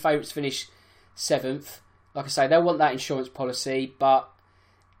still be favourites to finish 7th. Like I say, they'll want that insurance policy, but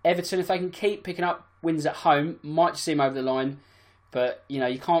Everton, if they can keep picking up wins at home, might see them over the line. But,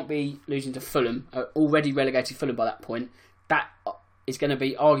 you can't be losing to Fulham, already relegated Fulham by that point. That is going to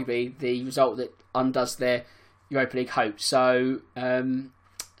be arguably the result that undoes their Europa League hopes. So and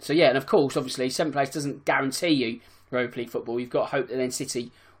of course, obviously, 7th place doesn't guarantee you Europa League football. You've got to hope that then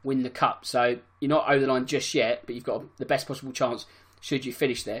City win the cup. So you're not over the line just yet, but you've got the best possible chance should you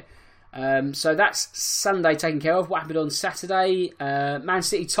finish there. So that's Sunday taken care of. What happened on Saturday? Man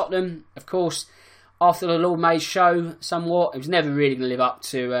City, Tottenham, of course, after the Lord Mays show, somewhat. It was never really going to live up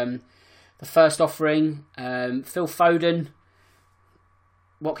to the first offering. Phil Foden,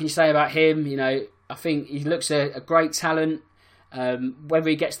 what can you say about him? I think he looks a great talent. Whether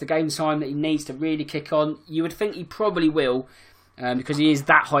he gets the game time that he needs to really kick on, you would think he probably will, because he is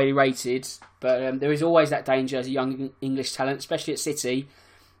that highly rated. But there is always that danger as a young English talent, especially at City,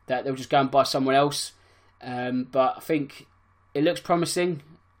 that they'll just go and buy someone else. But I think it looks promising,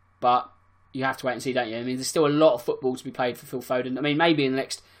 but you have to wait and see, don't you? I mean, there's still a lot of football to be played for Phil Foden. I mean, maybe in the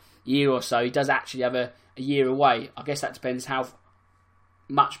next year or so, he does actually have a year away. I guess that depends how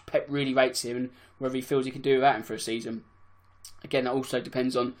much Pep really rates him and whether he feels he can do without him for a season. Again, that also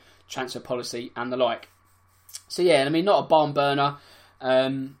depends on transfer policy and the like. So yeah, I mean, not a barn burner.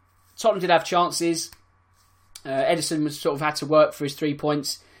 Tottenham did have chances. Edison was sort of had to work for his 3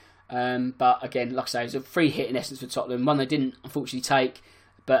 points. But again, like I say, it was a free hit in essence for Tottenham. One they didn't unfortunately take.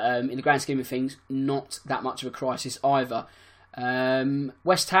 But in the grand scheme of things, not that much of a crisis either.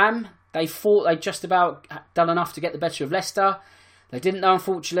 West Ham, they thought they'd just about done enough to get the better of Leicester. They didn't though,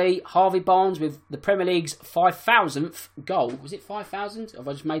 unfortunately. Harvey Barnes with the Premier League's 5,000th goal. Was it 5,000? Have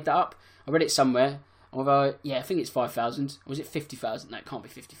I just made that up? I read it somewhere. I think it's 5,000. Or was it 50,000? No, it can't be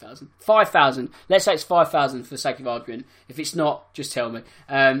 50,000. 5,000. Let's say it's 5,000 for the sake of arguing. If it's not, just tell me.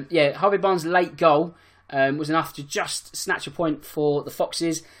 Harvey Barnes' late goal was enough to just snatch a point for the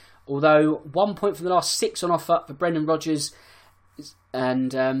Foxes. Although 1 point from the last 6 on offer for Brendan Rodgers.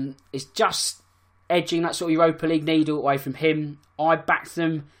 And it's just edging that sort of Europa League needle away from him. I backed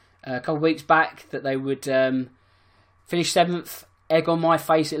them a couple of weeks back that they would finish 7th. Egg on my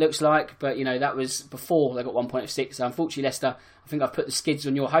face, it looks like, but that was before they got 1 point of 6. So unfortunately, Leicester, I think I've put the skids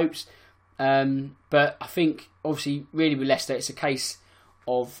on your hopes. But I think, obviously, really with Leicester, it's a case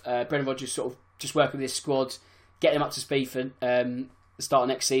of Brendan Rodgers sort of just working with this squad, getting them up to speed for the start of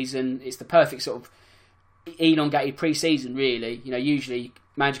next season. It's the perfect sort of elongated pre-season, really. Usually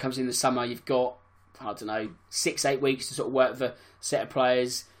manager comes in the summer, you've got, 6-8 weeks to sort of work with a set of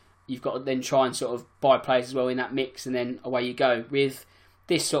players. You've got to then try and sort of buy players as well in that mix, and then away you go. With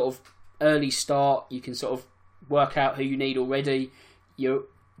this sort of early start, you can sort of work out who you need already. You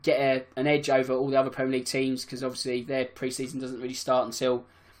get an edge over all the other Premier League teams, because obviously their pre-season doesn't really start until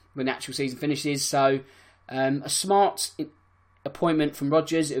when the actual season finishes. So a smart appointment from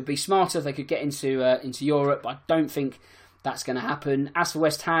Rodgers. It would be smarter if they could get into Europe, but I don't think that's going to happen. As for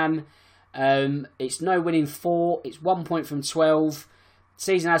West Ham, it's no winning 4. It's 1 point from 12.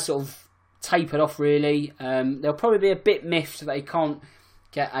 Season has sort of tapered off, really. They'll probably be a bit miffed that they can't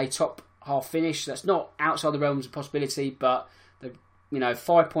get a top half finish. That's not outside the realms of possibility, but they're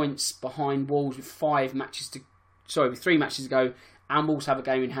 5 points behind Wolves with 3 matches to go, and Wolves have a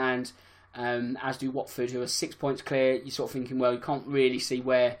game in hand, as do Watford, who are 6 points clear. You're sort of thinking, well, you can't really see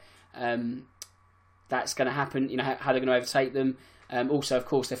where that's going to happen, how they're going to overtake them. Also, of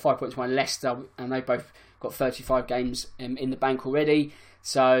course, they're 5 points behind Leicester, and they both got 35 games in the bank already.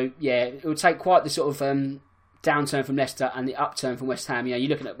 So, yeah, it will take quite the sort of downturn from Leicester and the upturn from West Ham. You're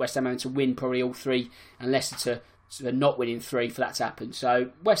looking at West Ham having to win probably all 3, and Leicester to not winning 3 for that to happen. So,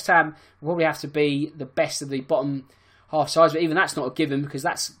 West Ham will probably have to be the best of the bottom half sides, but even that's not a given, because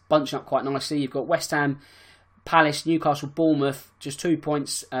that's bunching up quite nicely. You've got West Ham, Palace, Newcastle, Bournemouth, just 2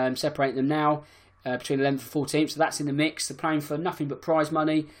 points separating them now, between 11th and 14th, so that's in the mix. They're playing for nothing but prize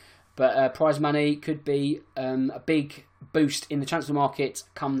money, but prize money could be a big boost in the transfer market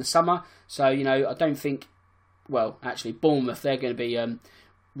come the summer. So, I don't think, well, actually, Bournemouth, they're going to be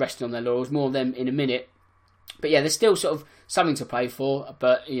resting on their laurels. More of them in a minute. But yeah, there's still sort of something to play for,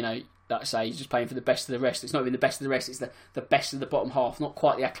 but, like I say, you're just playing for the best of the rest. It's not even the best of the rest, it's the best of the bottom half, not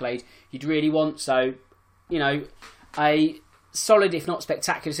quite the accolade you'd really want. So, a solid, if not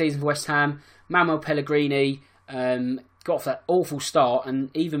spectacular season for West Ham. Manuel Pellegrini got off that awful start, and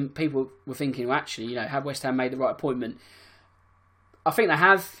even people were thinking, well, actually, have West Ham made the right appointment? I think they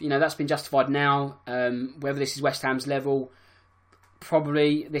have. That's been justified now. Whether this is West Ham's level,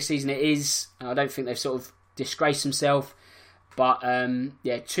 probably this season it is. I don't think they've sort of disgraced themselves, but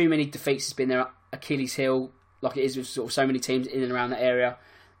too many defeats has been their Achilles heel, like it is with sort of so many teams in and around that area,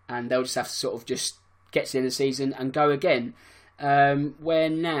 and they'll just have to sort of just get to the end of the season and go again. Where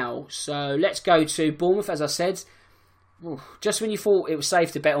now? So let's go to Bournemouth, as I said. Just when you thought it was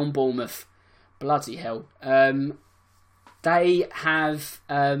safe to bet on Bournemouth, bloody hell. They have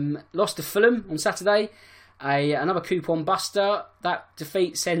lost to Fulham on Saturday. Another coupon buster. That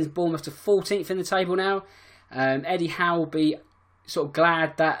defeat sends Bournemouth to 14th in the table now. Eddie Howe will be sort of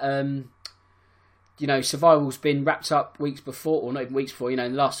glad that survival's been wrapped up weeks before, or not even weeks before, in the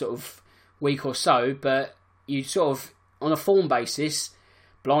last sort of week or so. But you sort of, on a form basis,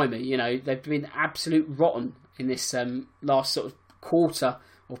 blimey, they've been absolute rotten in this last sort of quarter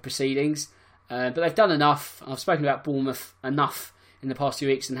of proceedings. But they've done enough. I've spoken about Bournemouth enough in the past few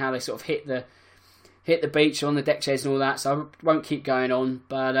weeks and how they sort of hit the beach on the deck chairs and all that, so I won't keep going on.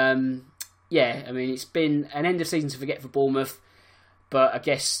 But it's been an end of season to forget for Bournemouth, but I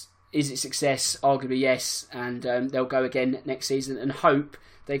guess, is it success? Arguably yes, and they'll go again next season and hope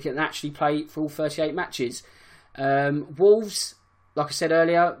they can actually play full 38 matches. Wolves, like I said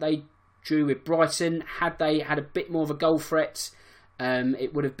earlier, they drew with Brighton. Had they had a bit more of a goal threat,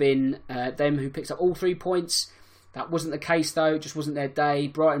 it would have been them who picked up all 3 points. That wasn't the case, though. It just wasn't their day.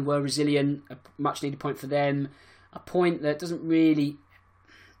 Brighton were resilient. A much needed point for them. A point that doesn't really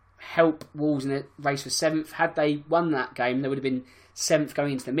help Wolves in the race for 7th. Had they won that game, they would have been 7th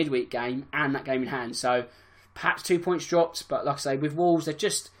going into the midweek game and that game in hand. So perhaps 2 points dropped. But like I say, with Wolves, they've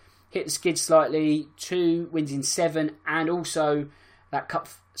just hit the skid slightly. 2 wins in 7. And also that cup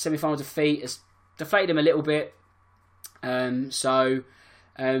semi-final defeat has deflated them a little bit. A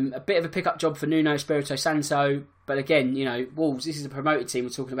bit of a pick-up job for Nuno Espirito Santo. But again, Wolves, this is a promoted team we're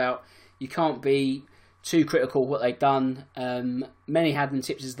talking about. You can't be too critical of what they've done. Many had them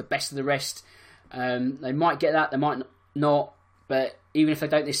tipped as the best of the rest. They might get that, they might not. But even if they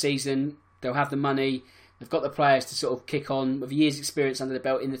don't this season, they'll have the money. They've got the players to sort of kick on. With a year's experience under the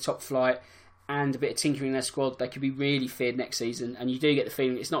belt in the top flight and a bit of tinkering in their squad, they could be really feared next season. And you do get the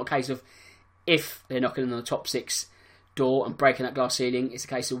feeling it's not a case of if they're knocking on the top 6 door and breaking that glass ceiling. It's a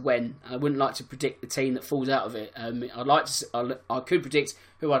case of when. I wouldn't like to predict the team that falls out of it. I could predict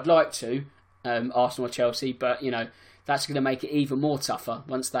who I'd like to, Arsenal or Chelsea, but that's going to make it even more tougher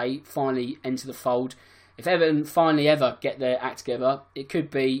once they finally enter the fold. If Everton finally ever get their act together, it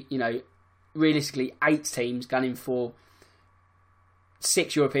could be, realistically 8 teams gunning for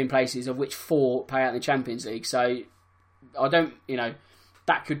 6 European places, of which 4 play out in the Champions League. So I don't,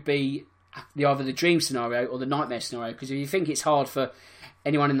 that could be either the dream scenario or the nightmare scenario. Because if you think it's hard for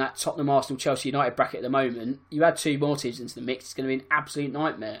anyone in that Tottenham, Arsenal, Chelsea, United bracket at the moment, you add 2 more teams into the mix, it's going to be an absolute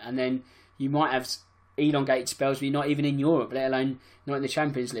nightmare. And then you might have elongated spells where you're not even in Europe, let alone not in the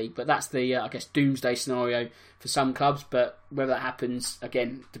Champions League. But that's the, doomsday scenario for some clubs. But whether that happens,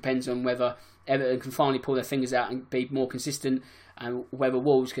 again, depends on whether Everton can finally pull their fingers out and be more consistent, and whether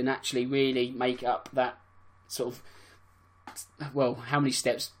Wolves can actually really make up that sort of, how many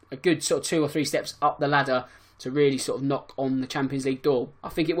steps? A good sort of 2 or 3 steps up the ladder to really sort of knock on the Champions League door. I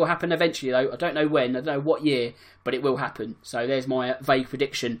think it will happen eventually, though. I don't know when, I don't know what year, but it will happen. So there's my vague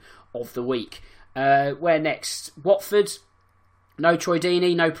prediction of the week. Where next? Watford. No Troy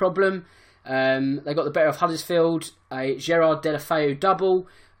Deeney, no problem. They got the better of Huddersfield. A Gerard Deulofeu double.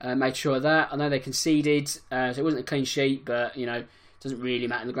 Made sure of that. I know they conceded, so it wasn't a clean sheet, but it doesn't really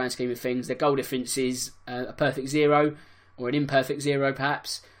matter in the grand scheme of things. Their goal difference is a perfect 0, or an imperfect 0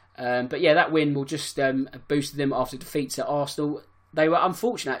 perhaps. But yeah, that win will just boost them after defeats at Arsenal. They were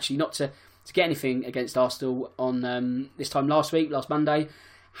unfortunate actually not to get anything against Arsenal on this time last Monday.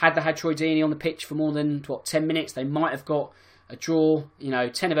 Had they had Troy Deeney on the pitch for more than 10 minutes, they might have got a draw.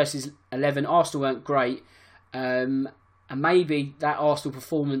 10 versus 11. Arsenal weren't great. And maybe that Arsenal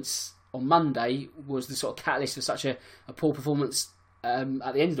performance on Monday was the sort of catalyst for such a poor performance at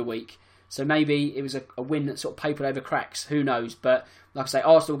the end of the week. So maybe it was a win that sort of papered over cracks. Who knows? But like I say,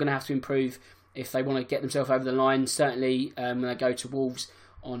 Arsenal are going to have to improve if they want to get themselves over the line. Certainly when they go to Wolves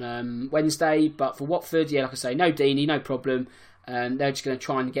on Wednesday. But for Watford, like I say, no Deeney, no problem. They're just going to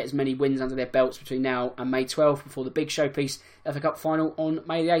try and get as many wins under their belts between now and May 12th before the big showpiece FA Cup final on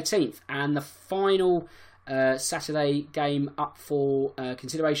May the 18th. And the final Saturday game up for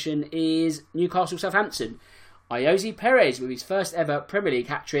consideration is Newcastle-Southampton. Ayoze Perez with his first ever Premier League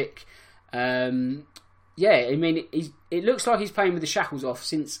hat-trick. It looks like he's playing with the shackles off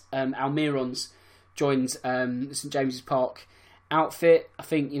since Almiron's joined St James's Park outfit. I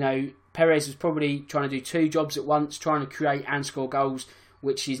think, Perez was probably trying to do 2 jobs at once, trying to create and score goals,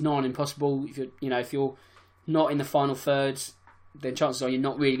 which is nigh on impossible. If you're not in the final third, then chances are you're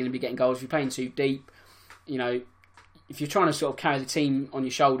not really going to be getting goals. If you're playing too deep, if you're trying to sort of carry the team on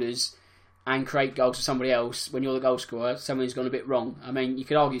your shoulders and create goals for somebody else when you're the goal scorer, something's gone a bit wrong. I mean, you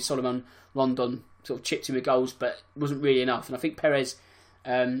could argue Solomon Rondon sort of chipped him with goals, but it wasn't really enough. And I think Perez,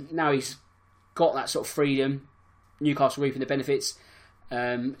 now he's got that sort of freedom, Newcastle reaping the benefits.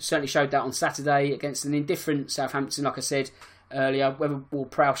 Certainly showed that on Saturday against an indifferent Southampton, like I said earlier. Whether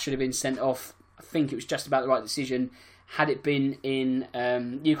Ward-Prowse should have been sent off, I think it was just about the right decision. Had it been in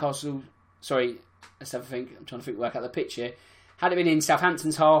Newcastle, let's have a think. I'm trying to work out the pitch here. Had it been in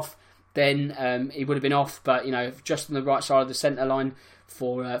Southampton's half, then he would have been off. But just on the right side of the centre line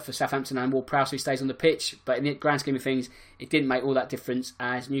for Southampton, and Ward-Prowse who stays on the pitch. But in the grand scheme of things, it didn't make all that difference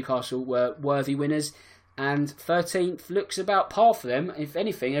as Newcastle were worthy winners. And 13th looks about par for them. If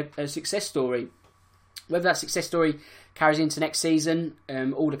anything, a success story. Whether that success story carries into next season,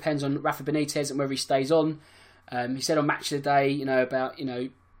 all depends on Rafa Benitez and whether he stays on. He said on Match of the Day, about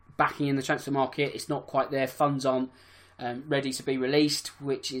backing in the transfer market. It's not quite there. Funds aren't ready to be released,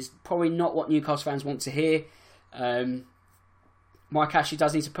 which is probably not what Newcastle fans want to hear. Mike Ashley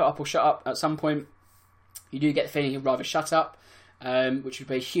does need to put up or shut up at some point. You do get the feeling he'd rather shut up, which would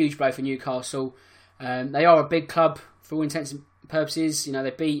be a huge blow for Newcastle. They are a big club for all intents and purposes.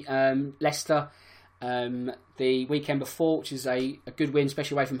 They beat Leicester the weekend before, which is a good win,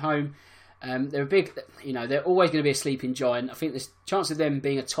 especially away from home. They're a big, they're always going to be a sleeping giant. I think the chance of them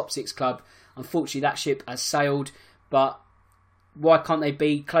being a top 6 club, unfortunately that ship has sailed. But why can't they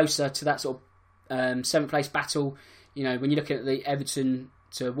be closer to that sort of 7th place battle? When you're looking at the Everton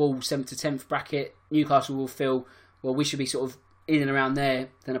to Wolves 7th to 10th bracket, Newcastle will feel, well, we should be sort of in and around there,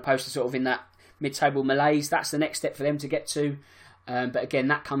 than opposed to sort of in that mid-table malaise. That's the next step for them to get to. But again,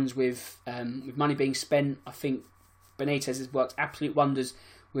 that comes with money being spent. I think Benitez has worked absolute wonders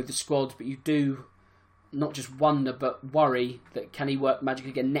with the squad, but you do not just wonder, but worry that can he work magic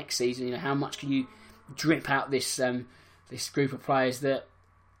again next season? How much can you drip out this group of players that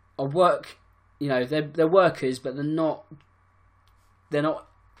are work? They're workers, but they're not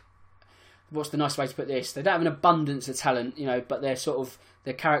what's the nice way to put this? They don't have an abundance of talent, but their sort of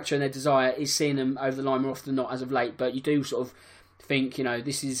their character and their desire is seeing them over the line more often than not as of late. But you do sort of think,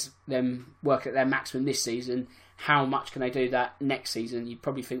 this is them working at their maximum this season. How much can they do that next season? You'd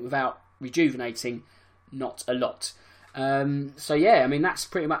probably think without rejuvenating, not a lot. That's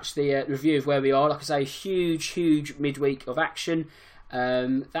pretty much the review of where we are. Like I say, huge midweek of action.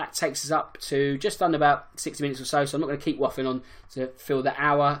 That takes us up to just under about 60 minutes or so, so I'm not going to keep waffling on to fill the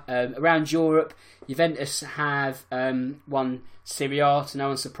hour. Around Europe, Juventus have won Serie A to no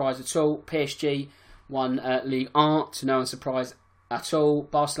one's surprise at all. PSG won Ligue 1 to no one's surprise at all.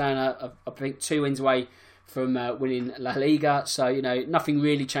 Barcelona, I think, 2 wins away from winning La Liga, so nothing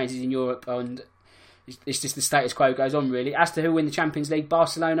really changes in Europe, and it's just the status quo goes on really. As to who win the Champions League,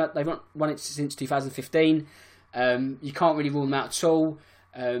 Barcelona, they've not won it since 2015. You can't really rule them out at all.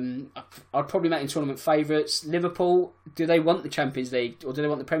 I'd probably make them tournament favourites. Liverpool, do they want the Champions League or do they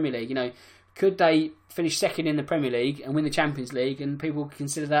want the Premier League? Could they finish second in the Premier League and win the Champions League, and people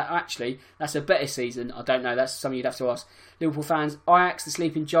consider that actually that's a better season? I don't know. That's something you'd have to ask Liverpool fans. Ajax, the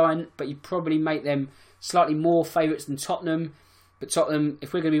sleeping giant, but you'd probably make them slightly more favourites than Tottenham. But Tottenham,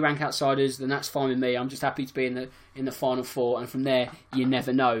 if we're going to be rank outsiders, then that's fine with me. I'm just happy to be in the final four, and from there, you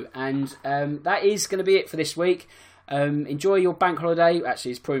never know. And that is going to be it for this week. Enjoy your bank holiday.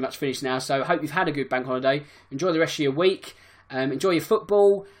 Actually, it's pretty much finished now, so I hope you've had a good bank holiday. Enjoy the rest of your week. Enjoy your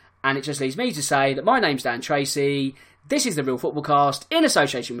football. And it just leaves me to say that my name's Dan Tracy. This is the Real Football Cast in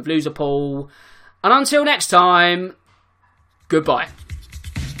association with Loser Pool. And until next time, goodbye.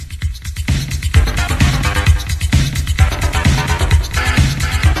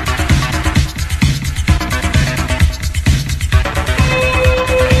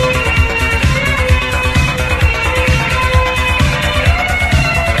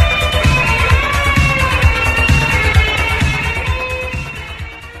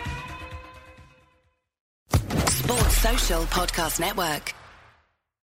 Social Podcast Network.